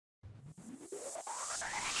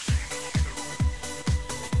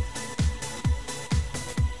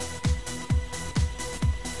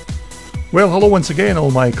Well, hello once again, all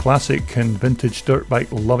my classic and vintage dirt bike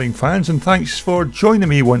loving fans, and thanks for joining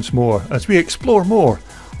me once more as we explore more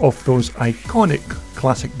of those iconic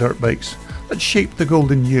classic dirt bikes that shaped the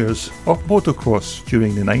golden years of motocross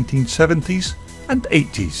during the 1970s and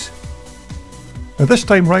 80s. Now, this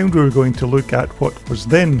time round we're going to look at what was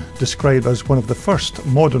then described as one of the first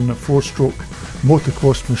modern four-stroke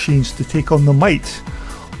motocross machines to take on the might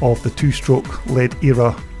of the two-stroke led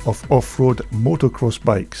era of off-road motocross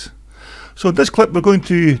bikes. So in this clip we're going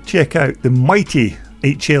to check out the mighty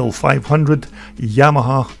HL500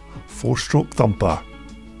 Yamaha four-stroke Thumper.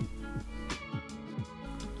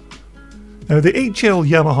 Now, the HL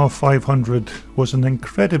Yamaha 500 was an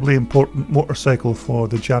incredibly important motorcycle for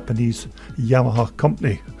the Japanese Yamaha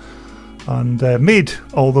company, and made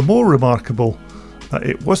all the more remarkable that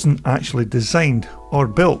it wasn't actually designed or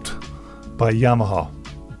built by Yamaha.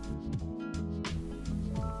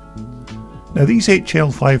 Now, these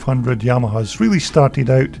HL500 Yamahas really started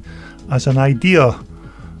out as an idea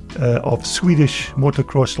of Swedish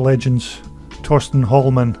motocross legends Torstan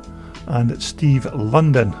Hallman and Steve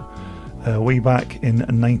Lundin way back in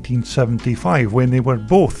 1975, when they were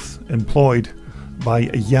both employed by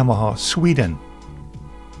Yamaha Sweden.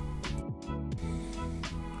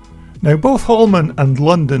 Now, both Hallman and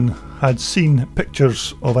Lundin had seen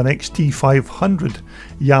pictures of an XT500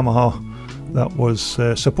 Yamaha that was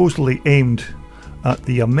supposedly aimed at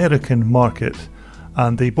the American market,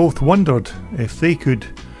 and they both wondered if they could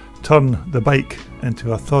turn the bike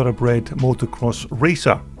into a thoroughbred motocross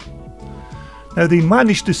racer. Now, they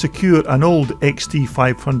managed to secure an old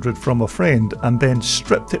XT500 from a friend and then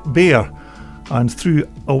stripped it bare and threw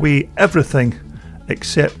away everything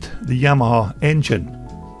except the Yamaha engine.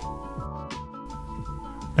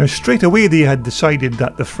 Now, straight away they had decided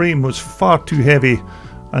that the frame was far too heavy,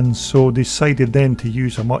 and so decided then to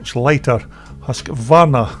use a much lighter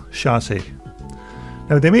Husqvarna chassis.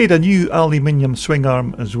 Now, they made a new aluminium swing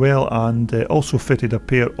arm as well, and also fitted a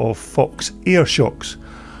pair of Fox air shocks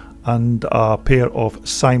and a pair of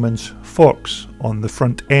Simon's forks on the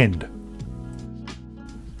front end.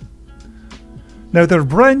 Now, their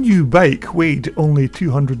brand new bike weighed only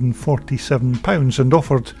 247 pounds and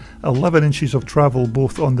offered 11 inches of travel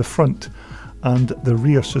both on the front and the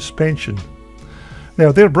rear suspension.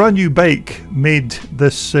 Now, their brand new bike made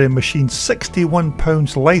this machine 61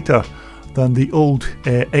 pounds lighter than the old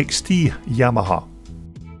XT Yamaha.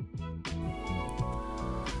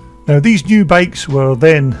 Now, these new bikes were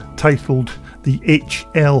then titled the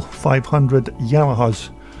HL500 Yamahas,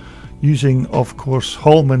 using of course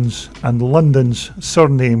Hallman's and Lundin's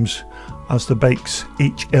surnames as the bike's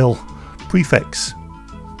HL prefix.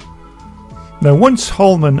 Now, once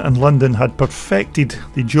Hallman and Lundin had perfected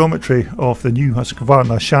the geometry of the new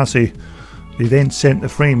Husqvarna chassis, they then sent the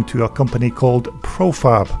frame to a company called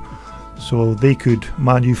Profab so they could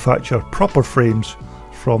manufacture proper frames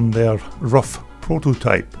from their rough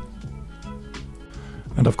prototype.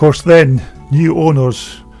 And of course then new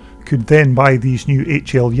owners could then buy these new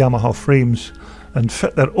HL Yamaha frames and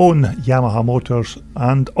fit their own Yamaha motors,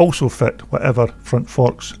 and also fit whatever front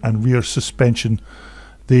forks and rear suspension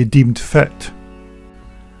they deemed fit.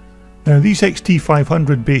 Now, these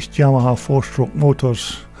XT500 based Yamaha four-stroke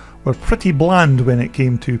motors were pretty bland when it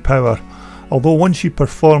came to power, although once you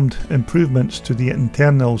performed improvements to the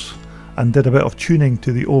internals and did a bit of tuning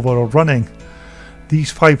to the overall running,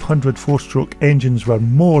 these 500 four-stroke engines were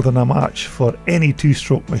more than a match for any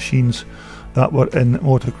two-stroke machines that were in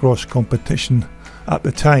motocross competition at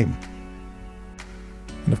the time.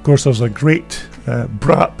 And of course there's a great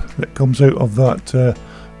brap that comes out of that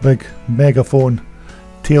big megaphone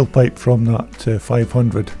tailpipe from that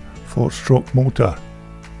 500 four-stroke motor.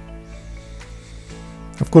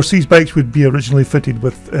 Of course, these bikes would be originally fitted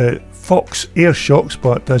with Fox air shocks,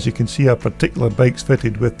 but as you can see, our particular bike's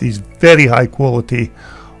fitted with these very high quality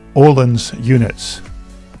Öhlins units.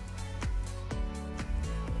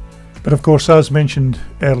 But of course, as mentioned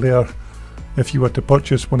earlier, if you were to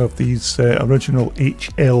purchase one of these original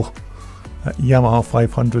HL Yamaha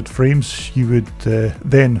 500 frames, you would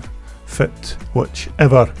then fit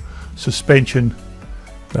whichever suspension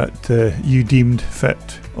that you deemed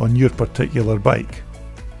fit on your particular bike.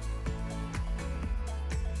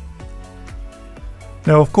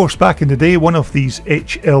 Now, of course, back in the day, one of these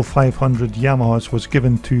HL500 Yamahas was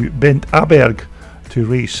given to Bent Aberg to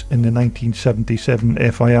race in the 1977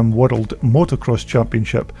 FIM World Motocross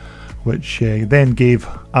Championship, which then gave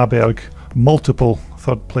Aberg multiple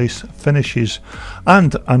third place finishes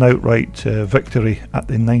and an outright victory at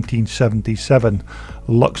the 1977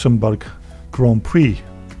 Luxembourg Grand Prix,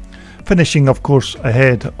 finishing of course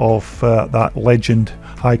ahead of that legend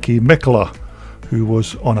Heikki Mikkola, who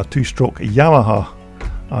was on a two-stroke Yamaha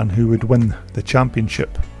and who would win the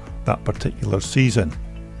championship that particular season.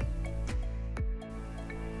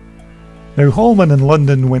 Now, Hallman and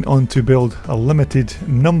Lundin went on to build a limited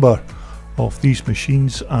number of these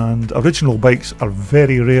machines, and original bikes are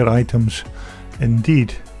very rare items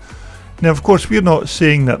indeed. Now, of course, we're not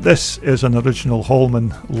saying that this is an original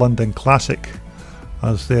Hallman Lundin classic,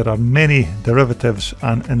 as there are many derivatives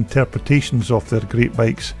and interpretations of their great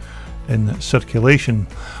bikes in circulation,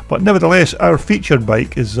 but nevertheless our featured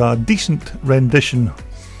bike is a decent rendition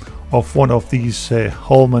of one of these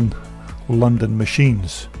Hallman Lundin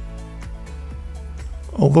machines.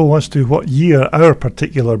 Although as to what year our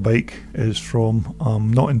particular bike is from,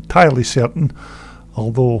 I'm not entirely certain,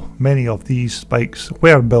 although many of these bikes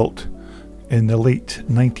were built in the late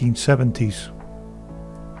 1970s.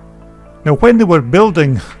 Now, when they were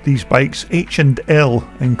building these bikes, H&L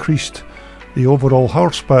increased the overall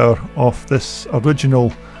horsepower of this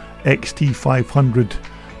original HL500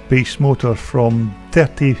 base motor from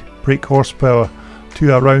 30 brake horsepower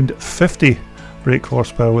to around 50 brake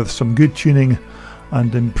horsepower, with some good tuning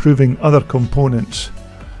and improving other components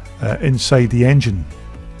inside the engine.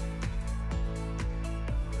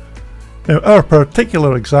 Now, our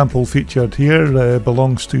particular example featured here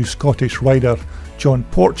belongs to Scottish rider John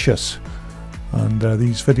Porteous, and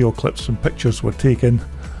these video clips and pictures were taken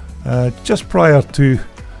just prior to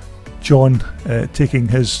John taking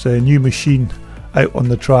his new machine out on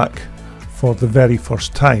the track for the very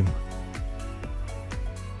first time.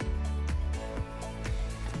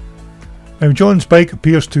 Now, John's bike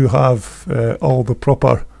appears to have all the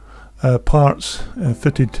proper parts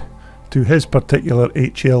fitted to his particular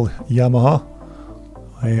HL Yamaha,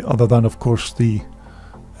 other than of course the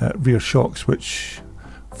rear shocks, which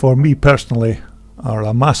for me personally are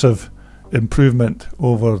a massive improvement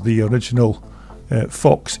over the original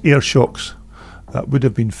Fox air shocks that would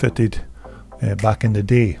have been fitted back in the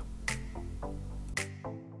day.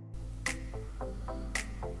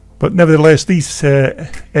 But nevertheless, these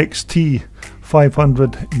XT500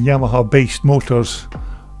 Yamaha based motors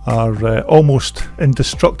are almost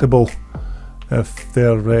indestructible if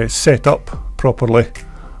they're set up properly,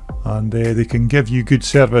 and they can give you good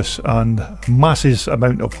service and massive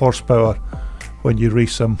amount of horsepower when you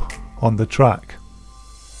race them on the track.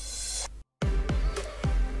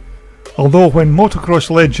 Although when motocross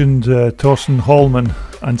legend Torstan, Hallman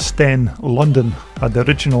and Sten Lundin had the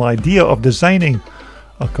original idea of designing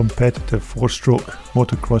a competitive four-stroke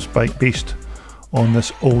motocross bike based on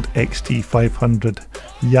this old XT500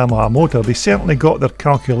 Yamaha motor, they certainly got their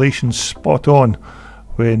calculations spot on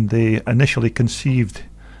when they initially conceived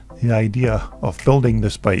the idea of building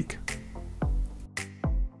this bike.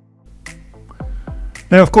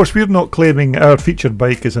 Now, of course, we're not claiming our featured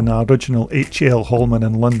bike is an original HL Hallman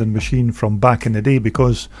and Lundin machine from back in the day,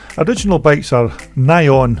 because original bikes are nigh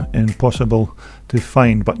on impossible to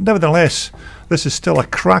find, but nevertheless this is still a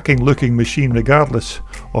cracking looking machine regardless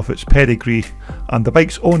of its pedigree, and the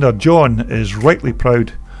bike's owner John is rightly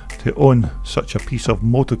proud to own such a piece of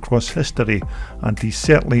motocross history, and he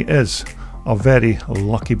certainly is a very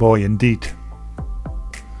lucky boy indeed.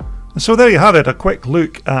 And so there you have it, a quick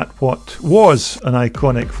look at what was an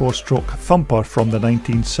iconic four-stroke Thumper from the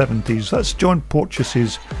 1970s. That's John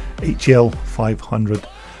Porteous's HL500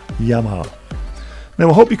 Yamaha. Now,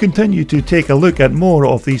 I hope you continue to take a look at more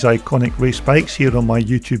of these iconic race bikes here on my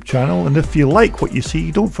YouTube channel, and if you like what you see,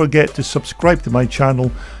 don't forget to subscribe to my channel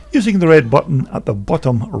using the red button at the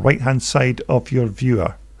bottom right hand side of your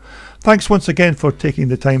viewer. Thanks once again for taking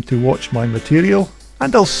the time to watch my material,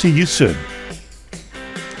 and I'll see you soon.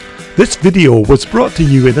 This video was brought to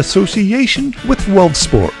you in association with World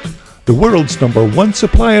Sport, the world's #1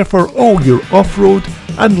 supplier for all your off-road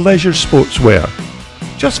and leisure sportswear.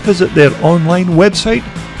 Just visit their online website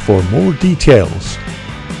for more details.